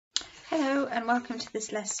Hello and welcome to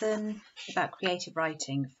this lesson about creative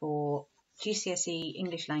writing for GCSE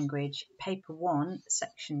English Language Paper 1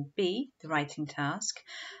 Section B, the writing task,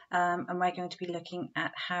 and we're going to be looking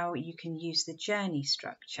at how you can use the journey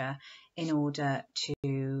structure in order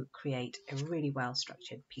to create a really well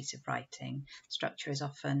structured piece of writing. Structure is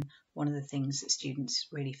often one of the things that students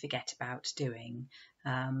really forget about doing.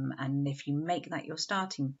 And if you make that your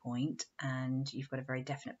starting point and you've got a very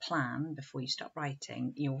definite plan before you start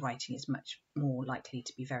writing, your writing is much more likely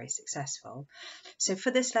to be very successful. So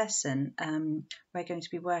for this lesson, we're going to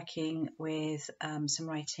be working with some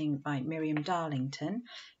writing by Miriam Darlington,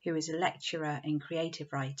 who is a lecturer in creative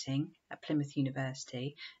writing at Plymouth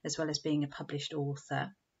University, as well as being a published author.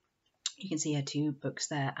 You can see her two books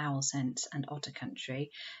there, Owl Sense and Otter Country,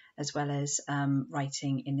 as well as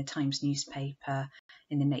writing in the Times newspaper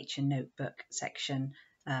in the Nature Notebook section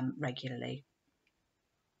regularly.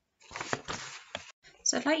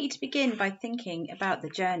 So I'd like you to begin by thinking about the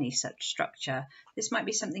journey structure. This might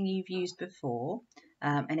be something you've used before,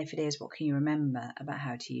 and if it is, what can you remember about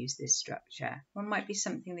how to use this structure? Or it might be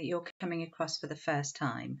something that you're coming across for the first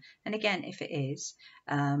time. And again, if it is,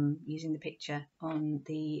 using the picture on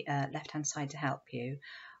the left-hand side to help you,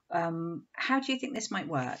 how do you think this might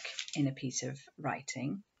work in a piece of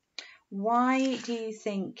writing? Why do you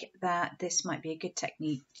think that this might be a good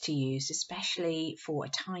technique to use, especially for a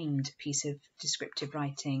timed piece of descriptive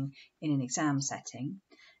writing in an exam setting?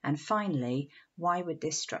 And finally, why would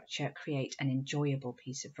this structure create an enjoyable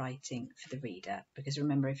piece of writing for the reader? Because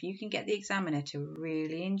remember, if you can get the examiner to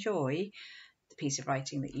really enjoy the piece of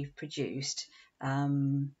writing that you've produced,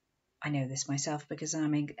 I know this myself because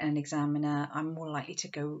I'm an examiner. I'm more likely to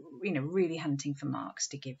go, really hunting for marks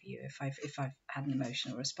to give you if I've had an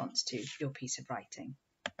emotional response to your piece of writing.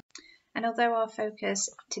 And although our focus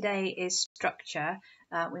today is structure,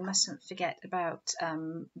 we mustn't forget about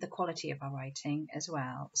the quality of our writing as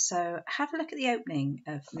well. So have a look at the opening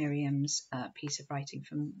of Miriam's piece of writing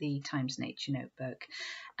from the Times Nature Notebook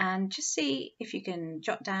and just see if you can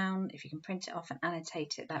jot down, if you can print it off and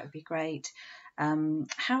annotate it, that would be great.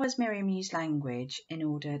 How has Miriam used language in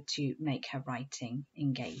order to make her writing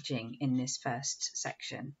engaging in this first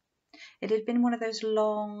section? It had been one of those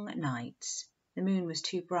long nights. The moon was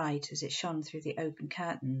too bright as it shone through the open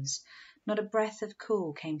curtains. Not a breath of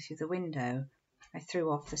cool came through the window. I threw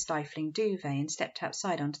off the stifling duvet and stepped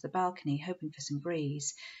outside onto the balcony, hoping for some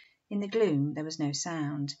breeze. In the gloom there was no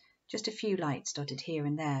sound, just a few lights dotted here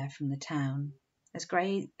and there from the town. As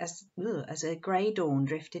a grey dawn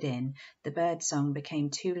drifted in, the bird song became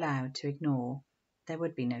too loud to ignore. There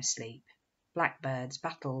would be no sleep. Blackbirds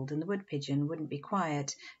battled and the wood pigeon wouldn't be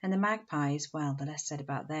quiet, and the magpies, well, the less said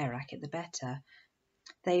about their racket the better.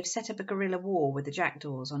 They've set up a guerrilla war with the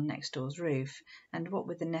jackdaws on next door's roof, and what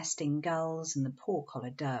with the nesting gulls and the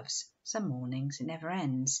poor-collared doves, some mornings it never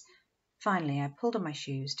ends. Finally I pulled on my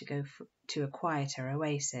shoes to go to a quieter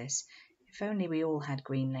oasis. If only we all had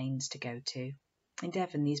green lanes to go to. In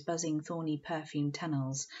Devon, these buzzing, thorny, perfumed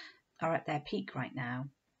tunnels are at their peak right now.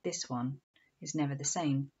 This one is never the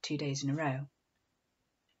same 2 days in a row.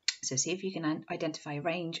 So see if you can identify a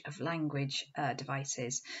range of language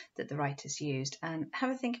devices that the writers used, and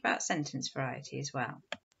have a think about sentence variety as well.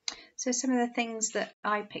 So some of the things that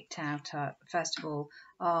I picked out are, first of all,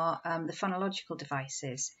 are the phonological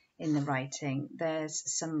devices in the writing. There's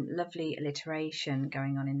some lovely alliteration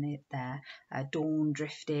going on in there. Dawn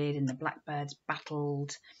drifted and the blackbirds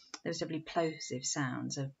battled. There's lovely plosive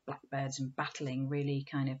sounds of blackbirds and battling, really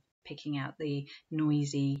kind of picking out the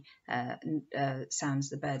noisy sounds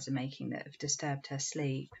the birds are making that have disturbed her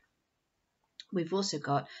sleep. We've also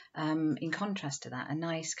got, in contrast to that, a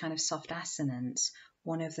nice kind of soft assonance.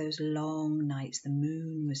 One of those long nights, the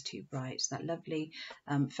moon was too bright, so that lovely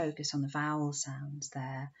focus on the vowel sounds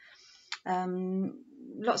there.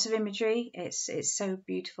 Lots of imagery. It's so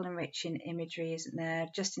beautiful and rich in imagery, isn't there?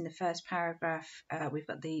 Just in the first paragraph, we've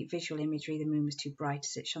got the visual imagery. The moon was too bright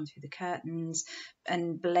as it shone through the curtains,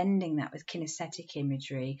 and blending that with kinesthetic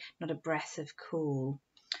imagery, not a breath of cool.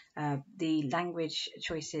 The language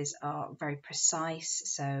choices are very precise,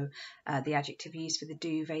 so the adjective used for the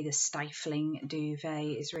duvet, the stifling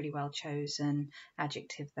duvet, is really well chosen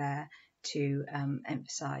adjective there to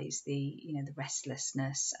emphasise the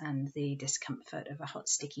restlessness and the discomfort of a hot,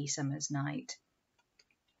 sticky summer's night.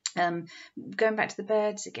 Going back to the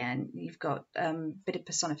birds again, you've got a bit of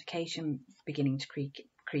personification beginning to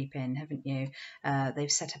creep in, haven't you?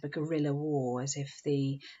 They've set up a guerrilla war, as if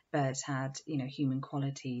the birds had, human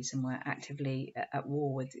qualities and were actively at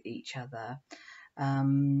war with each other.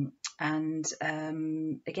 Again,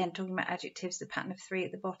 talking about adjectives, the pattern of 3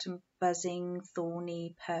 at the bottom: buzzing,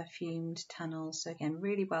 thorny, perfumed, tunnel. So again,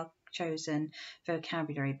 really well chosen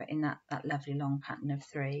vocabulary, but in that lovely long pattern of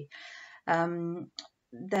 3.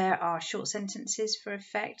 There are short sentences for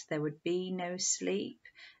effect. There would be no sleep,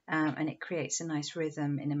 and it creates a nice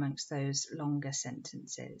rhythm in amongst those longer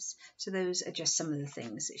sentences. So those are just some of the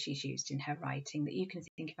things that she's used in her writing that you can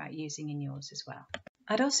think about using in yours as well.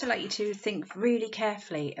 I'd also like you to think really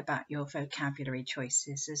carefully about your vocabulary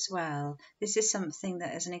choices as well. This is something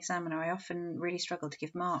that as an examiner I often really struggle to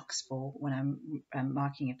give marks for when I'm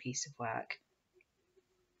marking a piece of work.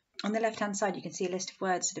 On the left-hand side, you can see a list of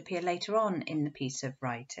words that appear later on in the piece of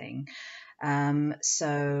writing.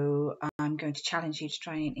 So I'm going to challenge you to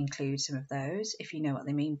try and include some of those. If you know what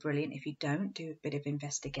they mean, brilliant. If you don't, do a bit of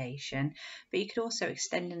investigation. But you could also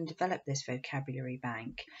extend and develop this vocabulary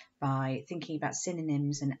bank by thinking about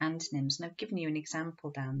synonyms and antonyms. And I've given you an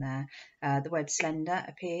example down there. The word slender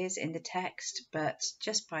appears in the text, but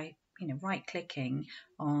just by right-clicking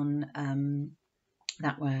on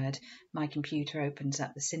that word, my computer opens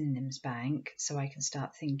up the synonyms bank, so I can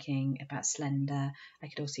start thinking about slender. I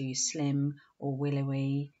could also use slim or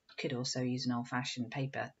willowy. You could also use an old-fashioned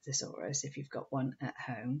paper thesaurus if you've got one at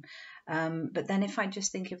home. But then if I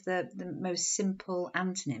just think of the most simple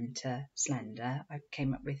antonym to slender, I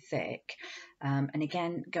came up with thick. And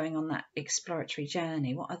again, going on that exploratory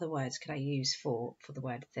journey, what other words could I use for the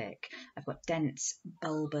word thick? I've got dense,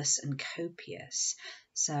 bulbous and copious.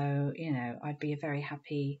 So, I'd be a very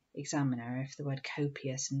happy examiner if the word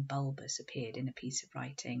copious and bulbous appeared in a piece of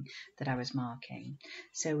writing that I was marking.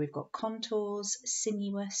 So we've got contours,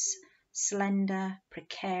 sinuous, slender,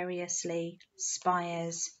 precariously,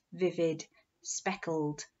 spires, vivid,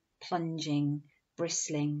 speckled, plunging,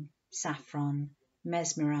 bristling, saffron,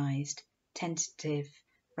 mesmerised, tentative,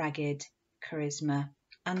 ragged, charisma,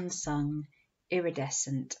 unsung,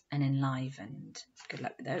 iridescent and enlivened. Good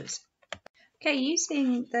luck with those. Okay,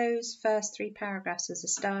 using those first 3 paragraphs as a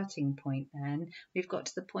starting point then, we've got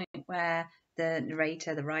to the point where the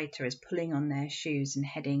narrator, the writer, is pulling on their shoes and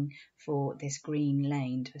heading for this green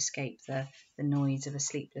lane to escape the noise of a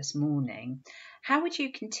sleepless morning. How would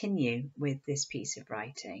you continue with this piece of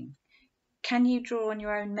writing? Can you draw on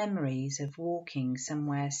your own memories of walking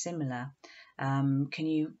somewhere similar? Can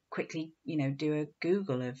you quickly, do a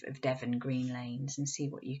Google of Devon green lanes and see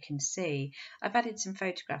what you can see? I've added some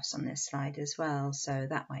photographs on this slide as well, so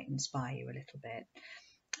that might inspire you a little bit.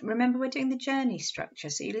 Remember, we're doing the journey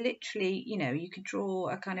structure, so you literally, you could draw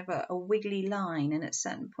a kind of a wiggly line and at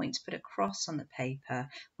certain points put a cross on the paper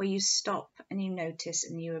where you stop and you notice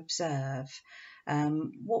and you observe.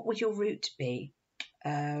 What would your route be?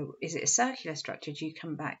 Is it a circular structure? Do you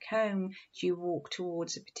come back home? Do you walk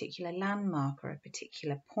towards a particular landmark or a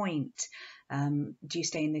particular point? Do you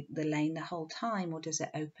stay in the lane the whole time, or does it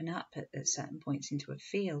open up at certain points into a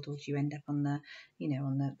field, or do you end up on the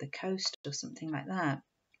coast or something like that?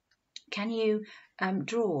 Can you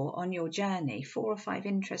draw on your journey 4 or 5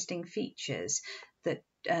 interesting features that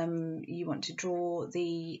you want to draw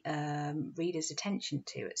the reader's attention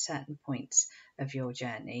to at certain points of your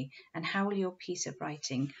journey, and how will your piece of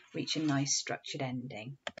writing reach a nice structured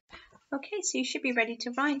ending? Okay, so you should be ready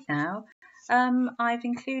to write now. I've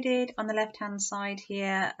included on the left-hand side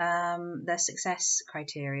here the success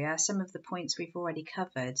criteria, some of the points we've already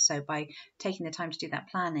covered. So by taking the time to do that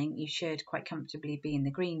planning, you should quite comfortably be in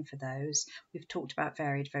the green for those. We've talked about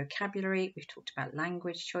varied vocabulary, we've talked about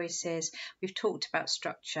language choices, we've talked about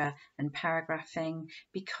structure and paragraphing.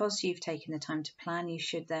 Because you've taken the time to plan, you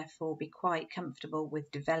should therefore be quite comfortable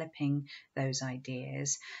with developing those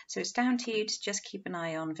ideas. So it's down to you to just keep an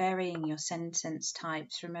eye on varying your sentence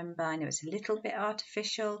types. Remember, I know it's a little bit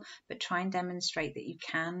artificial, but try and demonstrate that you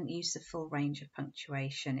can use the full range of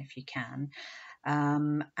punctuation if you can.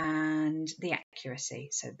 And the accuracy,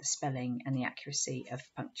 so the spelling and the accuracy of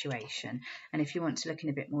punctuation. And if you want to look in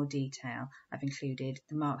a bit more detail, I've included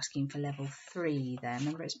the mark scheme for level 3 there.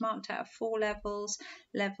 Remember, it's marked out of 4 levels.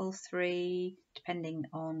 Level 3, depending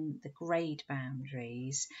on the grade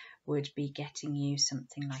boundaries, would be getting you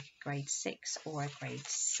something like a grade 6 or a grade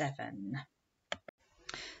 7.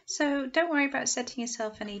 So don't worry about setting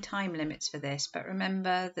yourself any time limits for this, but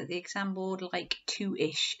remember that the exam board like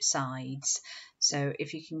 2-ish sides. So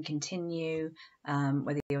if you can continue,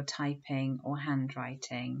 whether you're typing or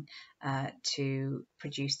handwriting, to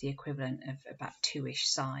produce the equivalent of about 2-ish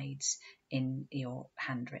sides in your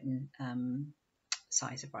handwritten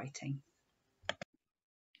size of writing.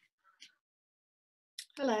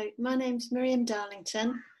 Hello, my name's Miriam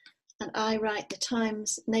Darlington and I write the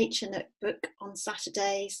Times Nature Notebook on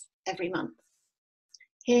Saturdays every month.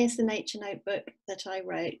 Here's the nature notebook that I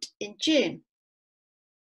wrote in June.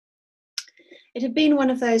 It had been one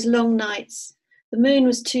of those long nights. The moon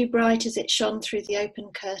was too bright as it shone through the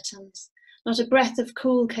open curtains. Not a breath of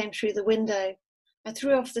cool came through the window. I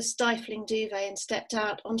threw off the stifling duvet and stepped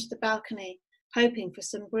out onto the balcony, hoping for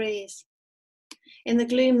some breeze. In the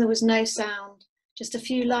gloom there was no sound, just a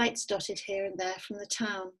few lights dotted here and there from the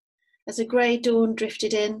town. As a grey dawn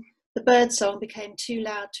drifted in, the birdsong became too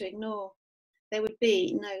loud to ignore. There would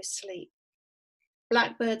be no sleep.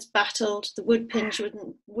 Blackbirds battled, the wood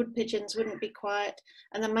pigeons wouldn't be quiet,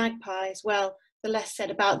 and the magpies, well, the less said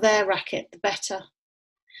about their racket, the better.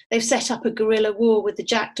 They've set up a guerrilla war with the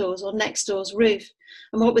jackdaws on next door's roof,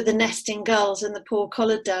 and what with the nesting gulls and the poor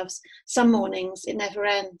collared doves, some mornings it never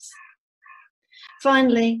ends.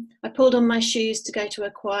 Finally, I pulled on my shoes to go to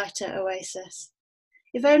a quieter oasis.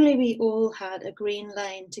 If only we all had a green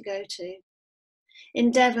lane to go to.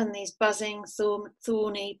 In Devon, these buzzing,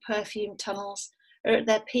 thorny, perfumed tunnels are at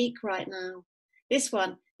their peak right now. This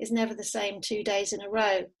one is never the same 2 days in a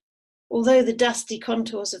row, although the dusty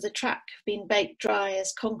contours of the track have been baked dry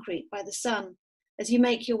as concrete by the sun. As you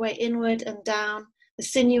make your way inward and down, the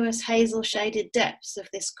sinuous hazel-shaded depths of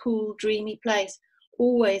this cool, dreamy place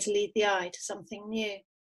always lead the eye to something new.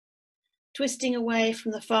 Twisting away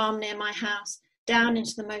from the farm near my house, down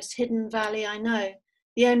into the most hidden valley I know,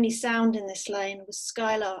 the only sound in this lane was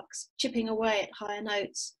skylarks chipping away at higher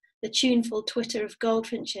notes, the tuneful twitter of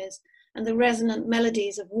goldfinches, and the resonant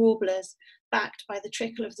melodies of warblers, backed by the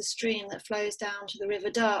trickle of the stream that flows down to the River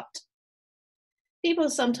Dart. People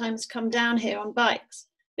sometimes come down here on bikes,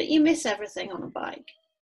 but you miss everything on a bike.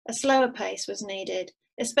 A slower pace was needed,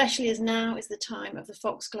 especially as now is the time of the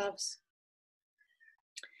foxgloves.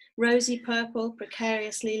 Rosy purple,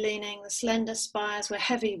 precariously leaning, the slender spires were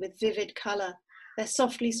heavy with vivid colour, their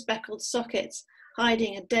softly speckled sockets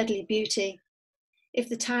hiding a deadly beauty. If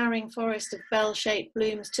the towering forest of bell-shaped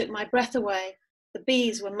blooms took my breath away, the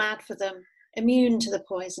bees were mad for them, immune to the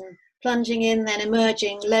poison, plunging in, then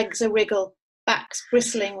emerging, legs a-wriggle, backs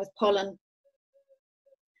bristling with pollen.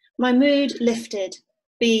 My mood lifted,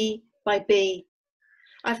 bee by bee.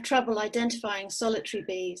 I've trouble identifying solitary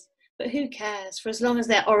bees, but who cares, for as long as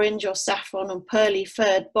their orange or saffron or pearly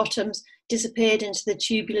furred bottoms disappeared into the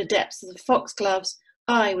tubular depths of the foxgloves,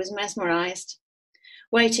 I was mesmerised.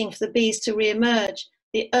 Waiting for the bees to re-emerge,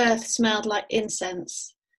 the earth smelled like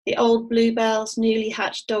incense. The old bluebells, newly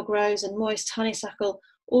hatched dog rose and moist honeysuckle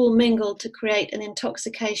all mingled to create an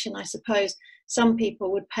intoxication I suppose some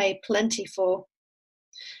people would pay plenty for.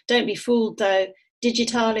 Don't be fooled though,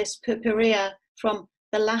 digitalis purpurea, from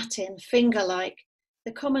the Latin finger-like.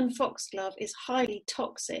 The common foxglove is highly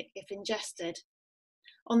toxic if ingested.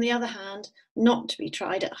 On the other hand, not to be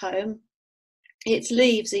tried at home. Its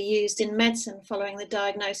leaves are used in medicine following the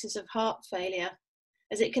diagnosis of heart failure,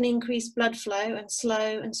 as it can increase blood flow and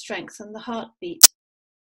slow and strengthen the heartbeat.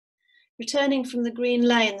 Returning from the green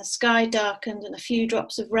lane, the sky darkened and a few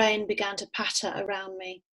drops of rain began to patter around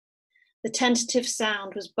me. The tentative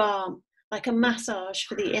sound was balm, like a massage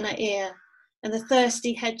for the inner ear, and the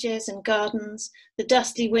thirsty hedges and gardens, the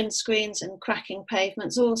dusty windscreens and cracking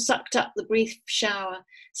pavements all sucked up the brief shower,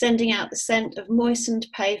 sending out the scent of moistened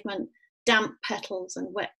pavement, damp petals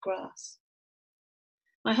and wet grass.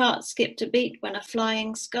 My heart skipped a beat when a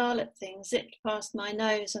flying scarlet thing zipped past my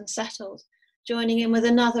nose and settled, joining in with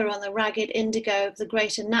another on the ragged indigo of the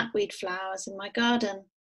greater knapweed flowers in my garden.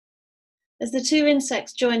 As the two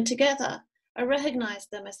insects joined together, I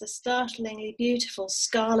recognised them as the startlingly beautiful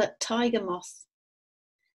scarlet tiger moth.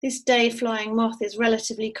 This day-flying moth is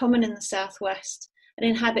relatively common in the southwest and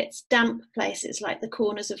inhabits damp places like the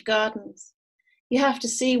corners of gardens. You have to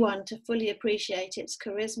see one to fully appreciate its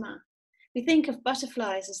charisma. We think of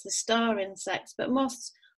butterflies as the star insects, but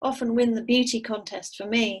moths often win the beauty contest for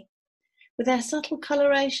me. With their subtle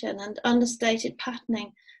coloration and understated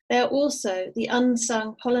patterning, they are also the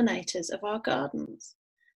unsung pollinators of our gardens.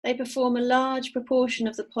 They perform a large proportion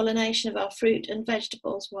of the pollination of our fruit and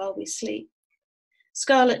vegetables while we sleep.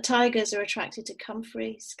 Scarlet tigers are attracted to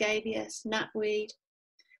comfrey, scabious, knapweed,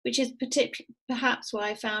 which is perhaps why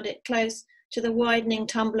I found it close to the widening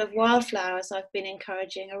tumble of wildflowers I've been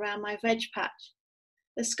encouraging around my veg patch.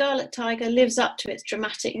 The scarlet tiger lives up to its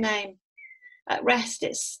dramatic name. At rest,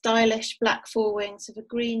 its stylish black forewings have a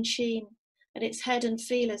green sheen, and its head and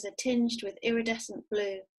feelers are tinged with iridescent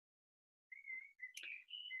blue.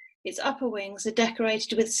 Its upper wings are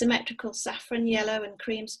decorated with symmetrical saffron yellow and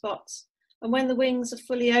cream spots, and when the wings are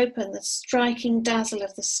fully open, the striking dazzle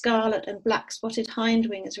of the scarlet and black-spotted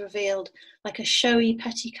hindwing is revealed like a showy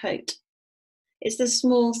petticoat. It's the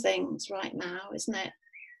small things right now, isn't it?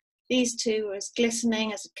 These two are as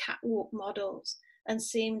glistening as catwalk models, and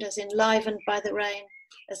seemed as enlivened by the rain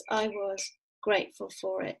as I was grateful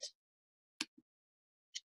for it.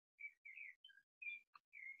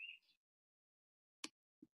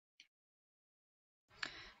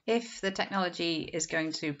 If the technology is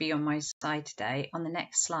going to be on my side today, on the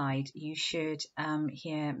next slide you should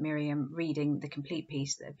hear Miriam reading the complete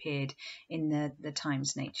piece that appeared in the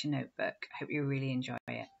Times Nature Notebook. I hope you really enjoy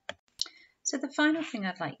it. So the final thing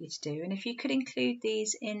I'd like you to do, and if you could include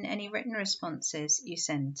these in any written responses you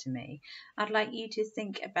send to me, I'd like you to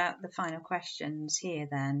think about the final questions here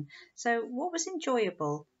then. So what was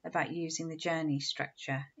enjoyable about using the journey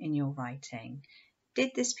structure in your writing?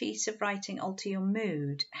 Did this piece of writing alter your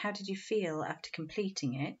mood? How did you feel after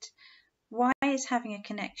completing it? Why is having a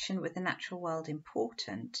connection with the natural world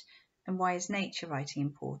important? And why is nature writing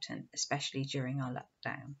important, especially during our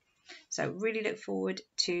lockdown? So really look forward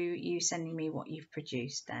to you sending me what you've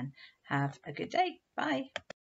produced then. Have a good day. Bye.